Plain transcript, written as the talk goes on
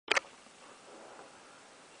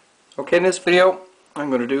Okay, in this video I'm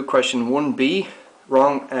going to do question 1b,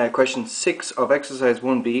 question 6 of exercise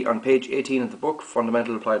 1b on page 18 of the book,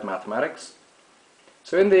 Fundamental Applied Mathematics.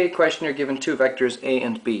 So in the question you're given two vectors a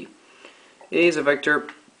and b. A is a vector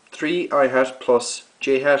 3i hat plus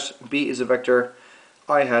j hat, b is a vector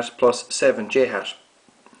I hat plus 7j hat.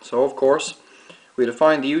 So of course we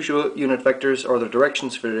define the usual unit vectors, or the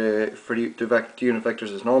directions for the unit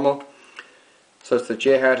vectors as normal, such that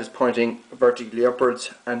j hat is pointing vertically upwards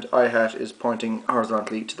and I hat is pointing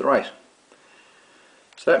horizontally to the right.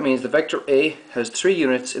 So that means the vector A has 3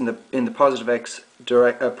 units in the positive x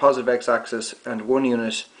axis and 1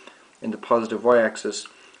 unit in the positive y axis,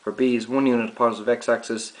 where B is 1 unit in the positive x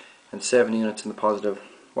axis and 7 units in the positive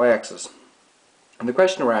y axis. And the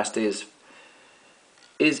question we're asked is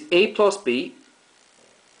A plus B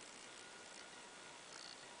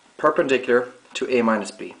perpendicular to A minus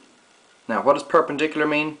B? Now, what does perpendicular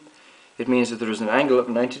mean? It means that there is an angle of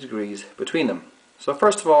 90 degrees between them. So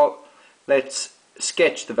first of all, let's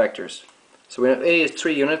sketch the vectors. So we have A is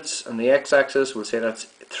 3 units on the x-axis. We'll say that's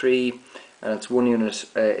 3, and it's 1 unit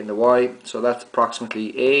in the y. So that's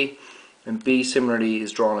approximately A, and B similarly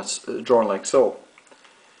is drawn like so.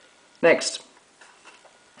 Next,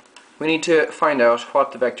 we need to find out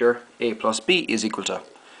what the vector A plus B is equal to.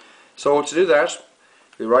 So to do that,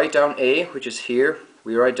 we write down A, which is here.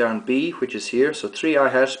 We write down B, which is here, so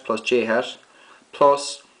 3i hat plus j hat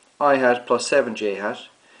plus I hat plus 7j hat.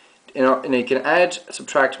 And you can add,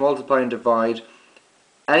 subtract, multiply and divide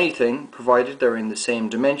anything provided they're in the same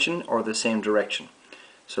dimension or the same direction.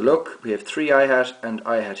 So look, we have 3i hat and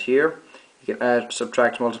I hat here. You can add,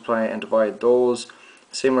 subtract, multiply and divide those,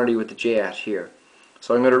 similarly with the j hat here.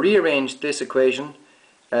 So I'm going to rearrange this equation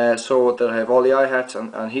so that I have all the I hats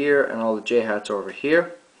on here and all the j hats over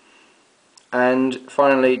here. And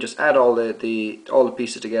finally, just add all the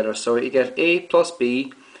pieces together. So you get A plus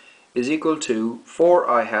B is equal to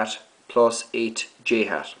 4i hat plus 8j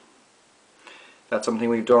hat. That's something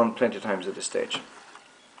we've done plenty of times at this stage.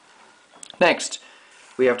 Next,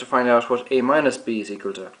 we have to find out what A minus B is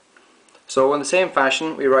equal to. So in the same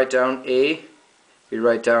fashion, we write down A, we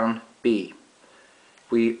write down B.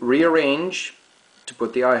 We rearrange to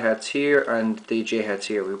put the I hats here and the j hats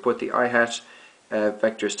here. We put the I hat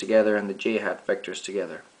vectors together and the j hat vectors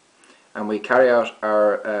together, and we carry out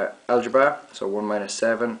our algebra, so 1 minus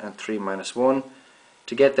 7 and 3 minus 1,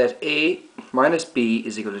 to get that A minus B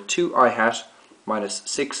is equal to 2i hat minus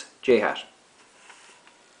 6j hat.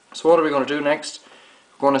 So what are we going to do next?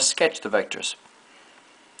 We're going to sketch the vectors.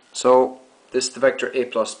 So this is the vector A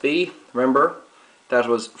plus B. Remember, that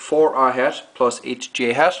was 4i hat plus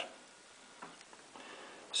 8j hat.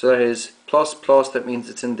 So that is plus plus, that means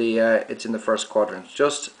it's in the first quadrant.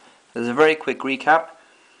 Just as a very quick recap,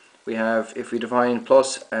 we have, if we define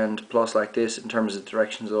plus and plus like this in terms of the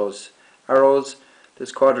directions of those arrows,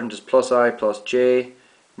 this quadrant is plus I plus j,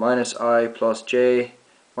 minus I plus j,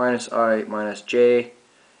 minus I minus j,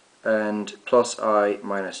 and plus I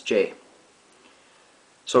minus j.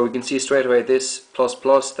 So we can see straight away this plus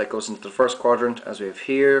plus, that goes into the first quadrant as we have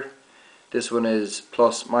here. This one is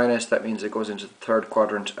plus minus, that means it goes into the third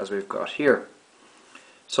quadrant as we've got here.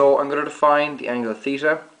 So I'm going to define the angle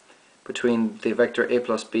theta between the vector A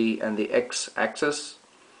plus B and the x-axis,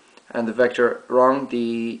 and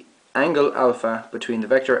the angle alpha between the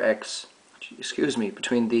vector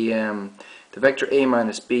between the vector A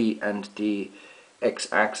minus B and the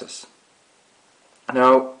x-axis.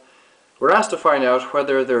 Now, we're asked to find out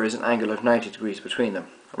whether there is an angle of 90 degrees between them.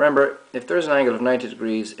 Remember, if there's an angle of 90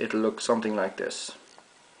 degrees, it'll look something like this.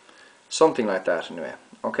 Something like that anyway,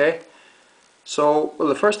 okay? So, well,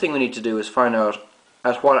 the first thing we need to do is find out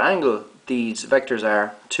at what angle these vectors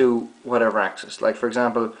are to whatever axis. Like, for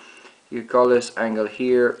example, you could call this angle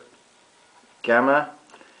here gamma,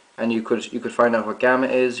 and you could find out what gamma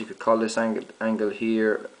is. You could call this angle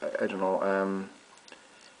here, I don't know,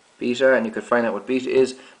 beta, and you could find out what beta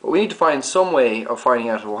is. But we need to find some way of finding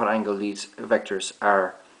out what angle these vectors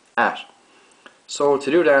are at. So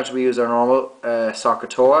to do that, we use our normal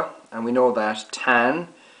SOHCAHTOA, and we know that tan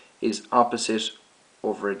is opposite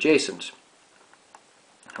over adjacent.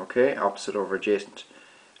 Okay, opposite over adjacent.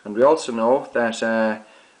 And we also know that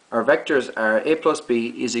our vectors are A plus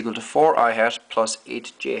B is equal to 4i hat plus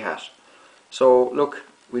 8j hat. So look,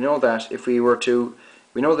 we know that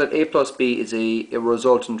we know that A plus B is a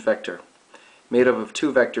resultant vector made up of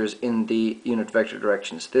two vectors in the unit vector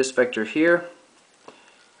directions. This vector here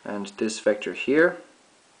and this vector here.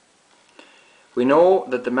 We know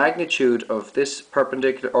that the magnitude of this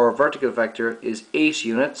perpendicular or vertical vector is 8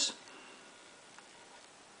 units,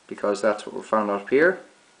 because that's what we found out here.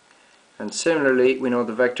 And similarly, we know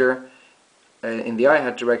the vector in the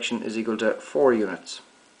I-hat direction is equal to 4 units,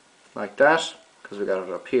 like that, because we got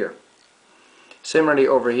it up here. Similarly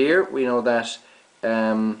over here, we know that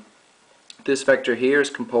this vector here is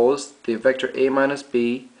composed, the vector a minus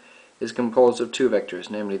b is composed of two vectors,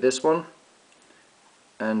 namely this one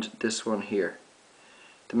and this one here.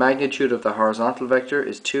 The magnitude of the horizontal vector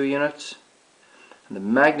is 2 units, and the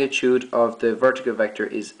magnitude of the vertical vector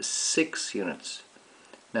is 6 units.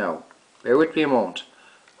 Now, bear with me a moment.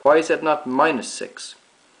 Why is that not minus 6?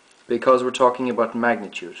 Because we're talking about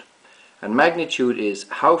magnitude. And magnitude is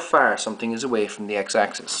how far something is away from the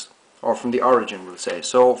x-axis, or from the origin, we'll say.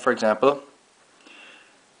 So, for example,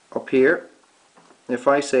 up here, if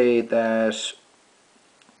I say that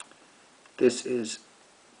this is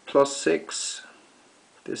plus 6,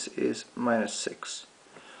 this is minus 6.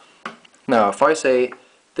 Now, if I say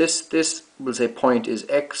this we'll say point is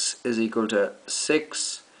x is equal to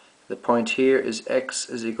 6, the point here is x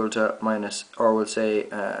is equal to minus, or we'll say,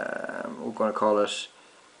 we're going to call it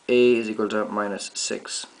a is equal to minus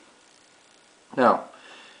 6. Now,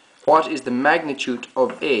 what is the magnitude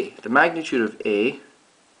of a? The magnitude of a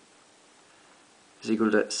is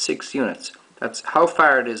equal to 6 units. That's how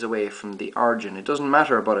far it is away from the origin. It doesn't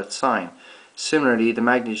matter about its sign. Similarly, the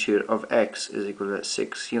magnitude of x is equal to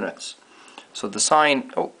 6 units. So the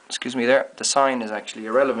sign, oh, excuse me there, the sign is actually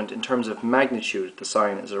irrelevant in terms of magnitude. The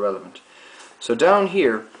sign is irrelevant. So down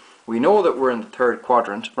here, we know that we're in the third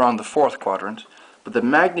quadrant, around the fourth quadrant, but the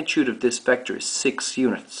magnitude of this vector is 6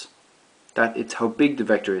 units. That it's how big the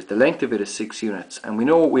vector is. The length of it is 6 units. And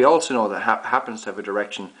we also know that happens to have a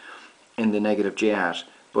direction in the negative j hat,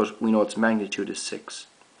 but we know its magnitude is 6.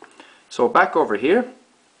 So back over here,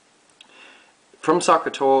 from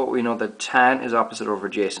SOHCAHTOA we know that tan is opposite over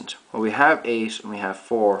adjacent. Well, we have 8 and we have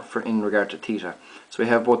 4 in regard to theta. So we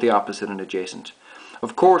have both the opposite and adjacent.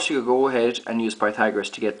 Of course, you could go ahead and use Pythagoras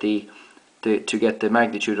to get the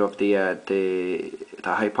magnitude of the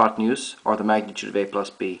hypotenuse, or the magnitude of a plus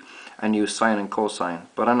b, and use sine and cosine,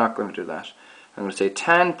 but I'm not going to do that. I'm going to say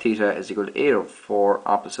tan theta is equal to 8 over 4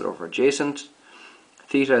 opposite over adjacent.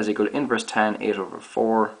 Theta is equal to inverse tan 8 over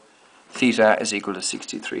 4. Theta is equal to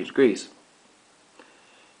 63 degrees.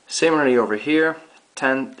 Similarly over here,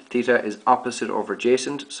 tan theta is opposite over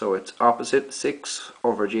adjacent, so it's opposite 6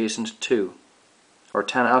 over adjacent 2. Or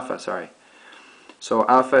tan alpha, sorry. So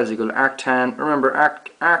alpha is equal to arctan. Remember,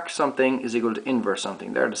 arc something is equal to inverse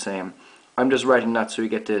something. They're the same. I'm just writing that so you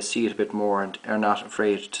get to see it a bit more and are not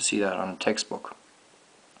afraid to see that on a textbook.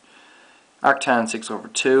 Arctan 6 over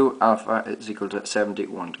 2, alpha is equal to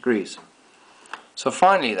 71 degrees. So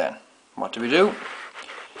finally then, what do?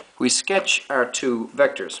 We sketch our two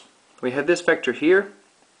vectors. We had this vector here.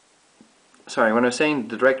 Sorry, when I'm saying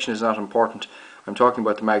the direction is not important, I'm talking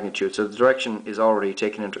about the magnitude. So the direction is already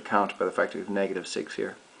taken into account by the fact that we have negative 6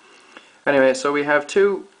 here. Anyway, so we have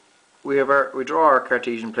we draw our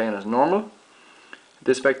Cartesian plane as normal.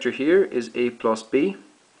 This vector here is a plus b.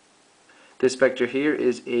 This vector here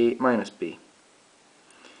is a minus b.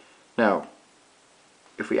 Now,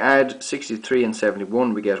 if we add 63 and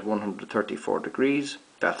 71, we get 134 degrees.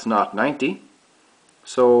 That's not 90.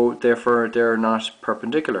 So therefore they're not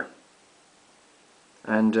perpendicular.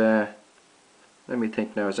 And let me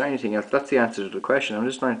think now, is there anything else? That's the answer to the question. I'm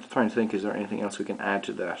just trying to think, is there anything else we can add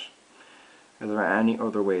to that? Are there any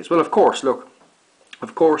other ways? Well, of course, look.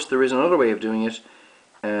 Of course, there is another way of doing it.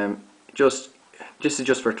 This is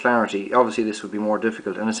just for clarity. Obviously, this would be more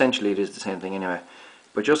difficult, and essentially it is the same thing anyway.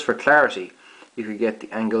 But just for clarity, you could get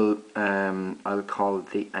the angle, I'll call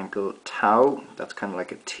it the angle tau. That's kind of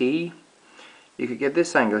like a T. You could get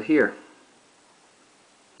this angle here.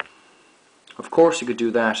 Of course, you could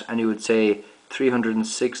do that, and you would say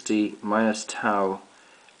 360 minus tau,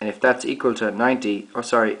 and if that's equal to 90,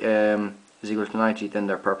 is equal to 90, then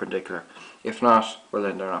they're perpendicular. If not, well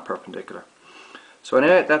then they're not perpendicular. So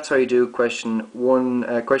anyway, that's how you do question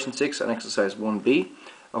 6 and exercise 1b.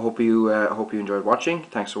 I hope you enjoyed watching.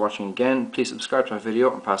 Thanks for watching again. Please subscribe to my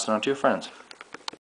video and pass it on to your friends.